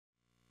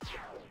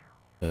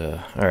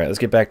Alright, let's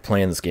get back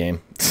playing this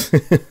game.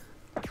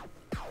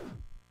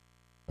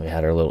 We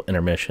had our little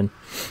intermission.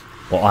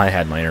 Well, I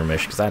had my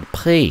intermission because I had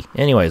to pee.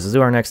 Anyways, let's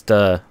do our next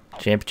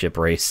championship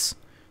race.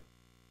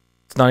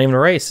 It's not even a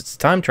race, it's a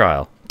time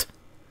trial.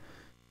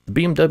 The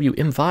BMW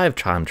M5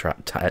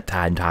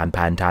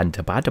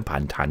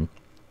 time.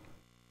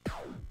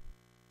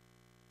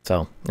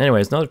 So,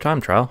 anyways, another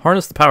time trial.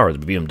 Harness the power of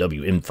the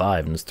BMW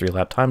M5 in this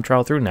 3-lap time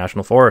trial through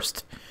National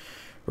Forest.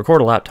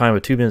 Record a lap time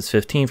of 2 minutes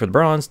 15 for the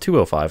bronze,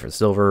 2:05 for the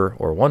silver,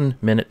 or 1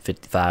 minute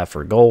 55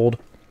 for gold.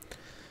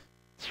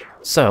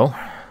 So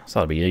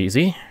that'll be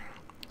easy.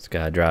 Just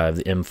gotta drive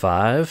the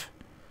M5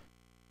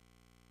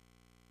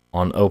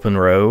 on open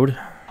road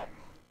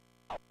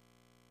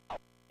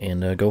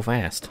and go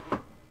fast.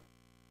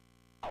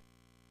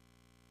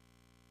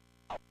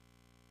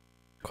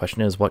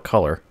 Question is, what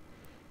color?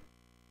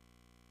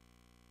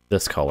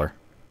 This color.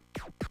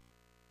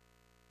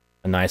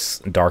 A nice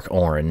dark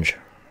orange.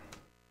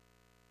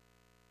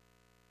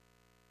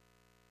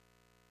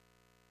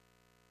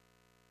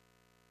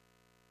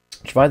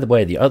 Which, by the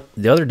way, the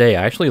other day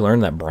I actually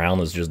learned that brown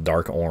is just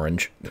dark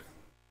orange.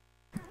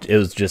 It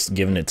was just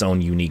given its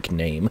own unique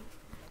name,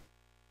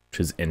 which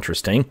is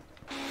interesting.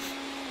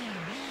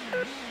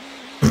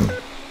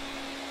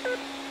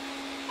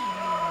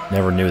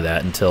 Never knew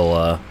that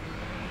until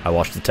I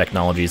watched the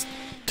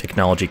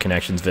Technology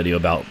Connections video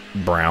about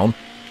brown.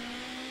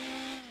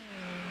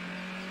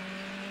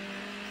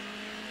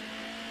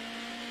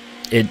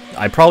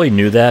 I probably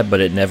knew that,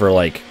 but it never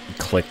like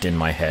clicked in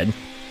my head.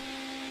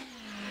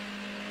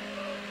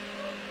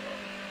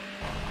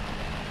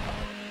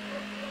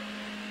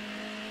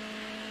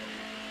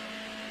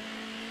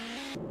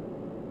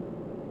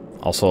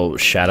 Also,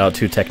 shout out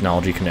to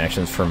Technology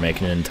Connections for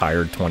making an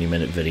entire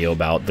 20-minute video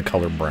about the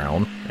color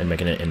brown and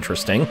making it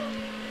interesting.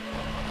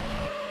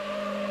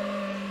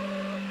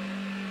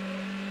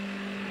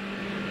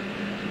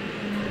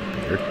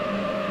 Weird.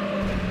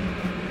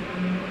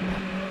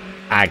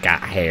 I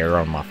got hair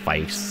on my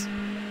face.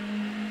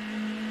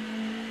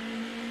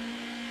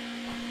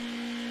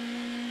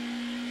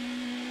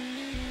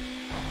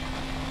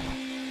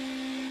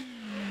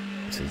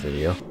 This is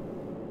video.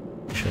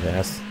 Should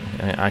ask.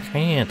 I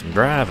can't. I'm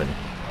driving.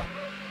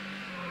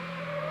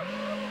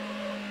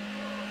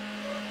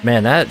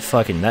 Man,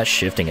 that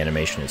shifting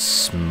animation is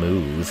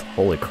smooth.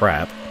 Holy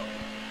crap.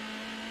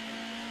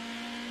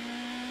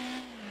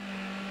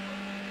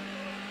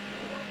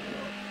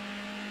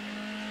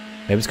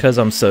 Maybe it's because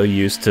I'm so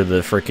used to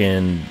the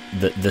freaking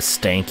the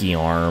stanky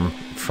arm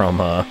from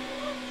the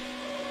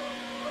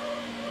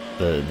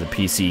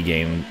PC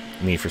game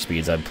Need for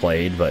Speeds I've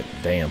played, but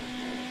damn.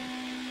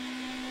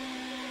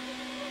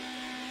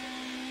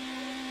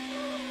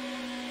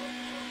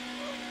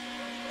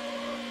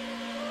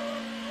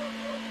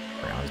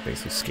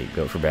 Basically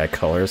scapegoat for bad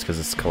colors because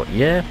it's color.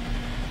 Yeah.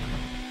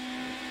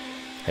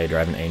 Hey,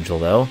 drive an Angel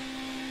though.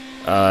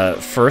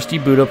 First you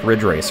boot up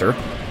Ridge Racer.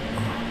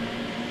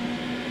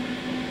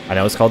 I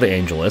know it's called the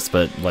Angelus,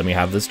 but let me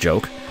have this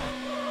joke.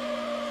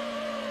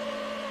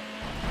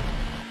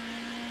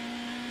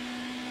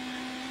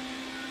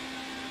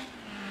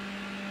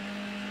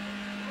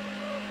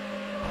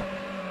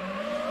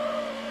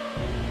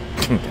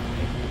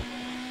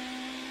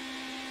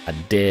 I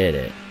did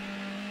it.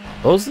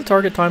 What was the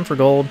target time for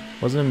gold?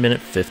 Wasn't it a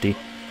minute 50?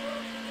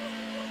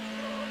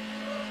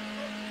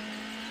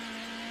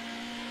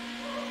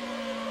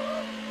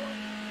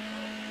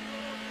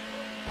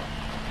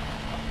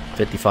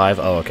 $55?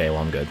 Oh, okay, well,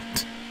 I'm good.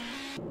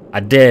 I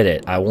did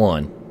it. I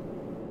won.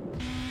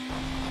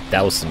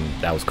 That was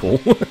cool.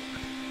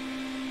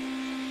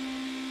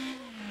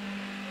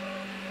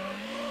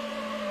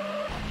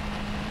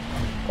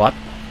 What?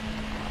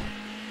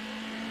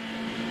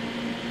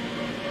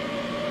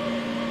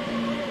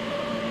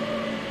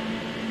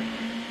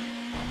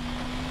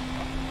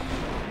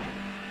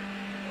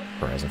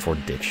 Horizon 4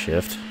 dick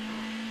shift.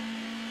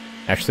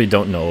 Actually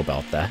don't know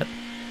about that.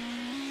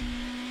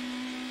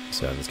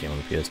 So I have this game on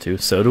the PS2.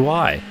 So do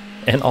I.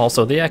 And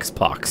also the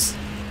Xbox.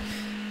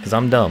 Because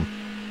I'm dumb.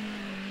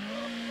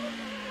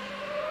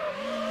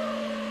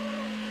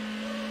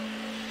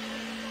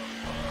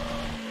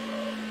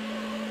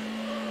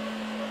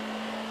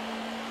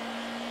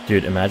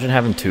 Dude, imagine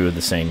having 2 of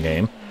the same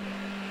game.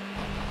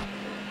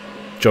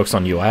 Joke's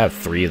on you, I have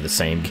 3 of the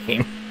same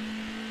game.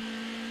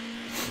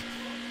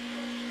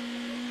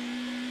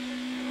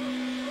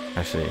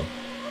 Actually,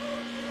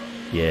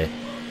 yeah.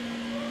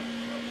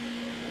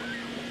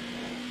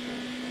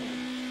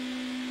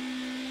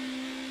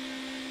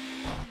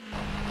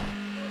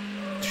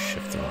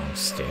 Shift the wrong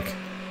stick.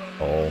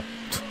 Oh.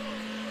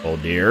 Oh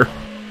dear.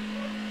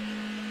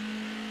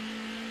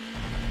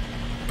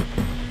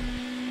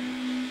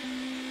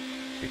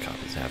 3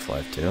 copies of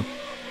Half-Life 2.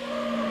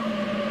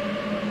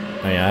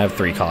 I mean, I have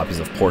 3 copies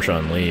of Porsche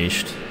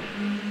Unleashed.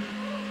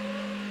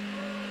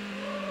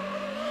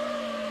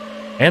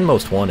 And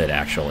Most Wanted,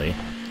 actually.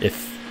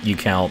 If you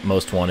count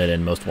Most Wanted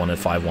and Most Wanted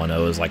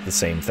 510 as like the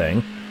same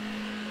thing.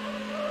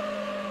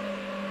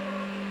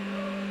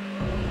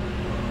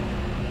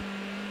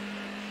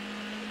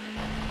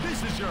 This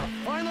This is your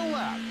final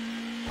lap.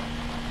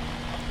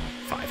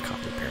 5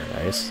 Copy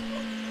Paradise.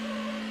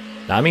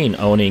 I mean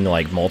owning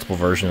like multiple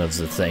versions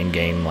of the same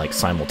game like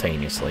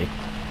simultaneously.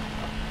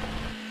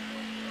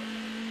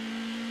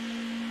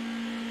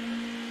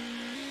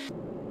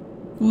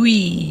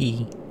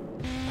 Whee!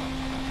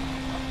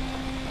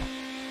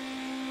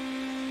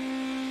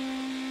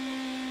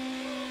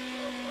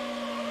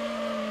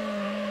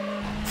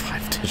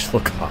 Five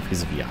digital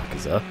copies of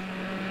Yakuza.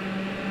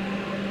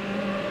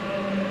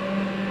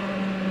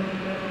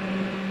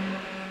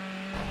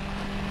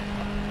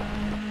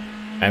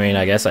 I mean,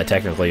 I guess I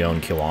technically own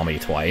Kiwami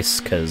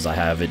twice, because I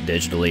have it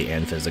digitally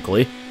and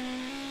physically.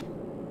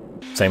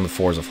 Same with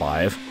Forza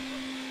 5.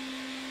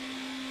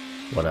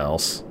 What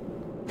else?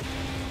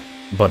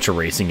 A bunch of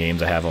racing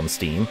games I have on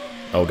Steam.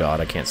 Oh god,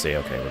 I can't see.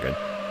 Okay, we're good.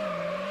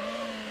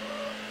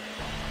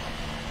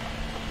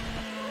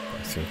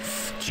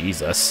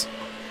 Jesus.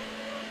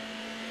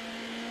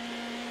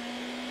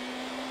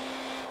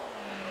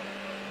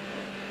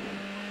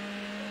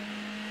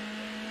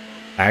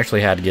 I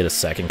actually had to get a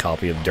second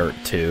copy of Dirt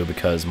 2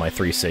 because my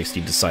 360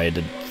 decided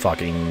to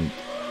fucking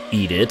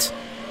eat it.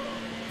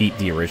 Eat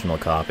the original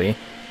copy.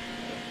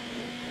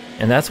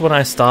 And that's when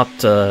I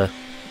stopped letting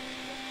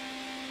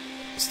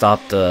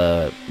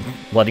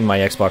my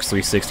Xbox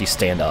 360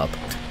 stand up.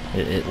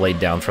 It laid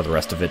down for the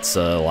rest of its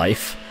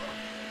life.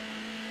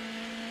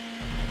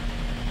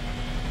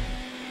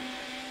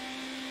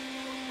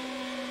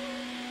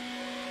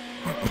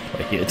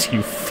 Play it,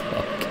 you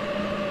fuck.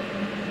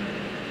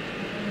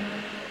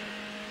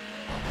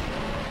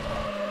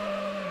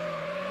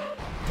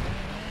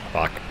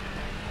 Fuck.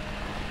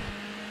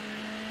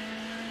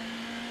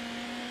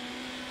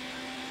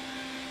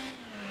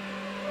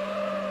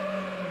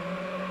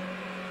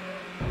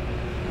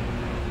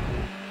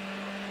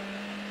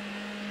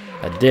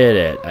 I did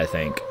it, I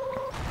think.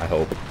 I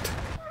hope.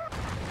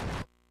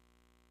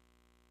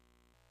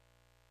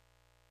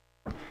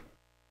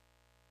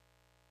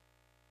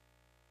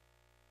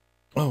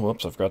 Oh,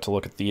 whoops, I forgot to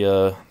look at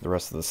the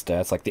rest of the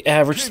stats, like the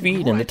average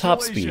speed and the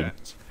top speed.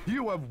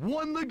 You have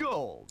won the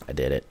gold. I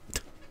did it.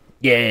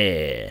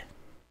 Yeah.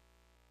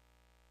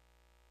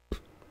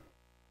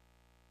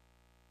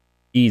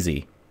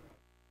 Easy.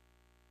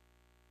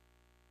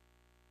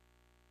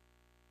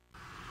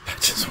 I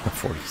just won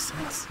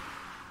 46.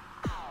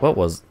 What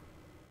was...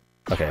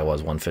 Okay, it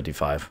was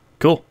 155.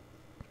 Cool.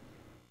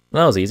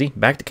 That was easy.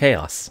 Back to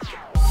chaos.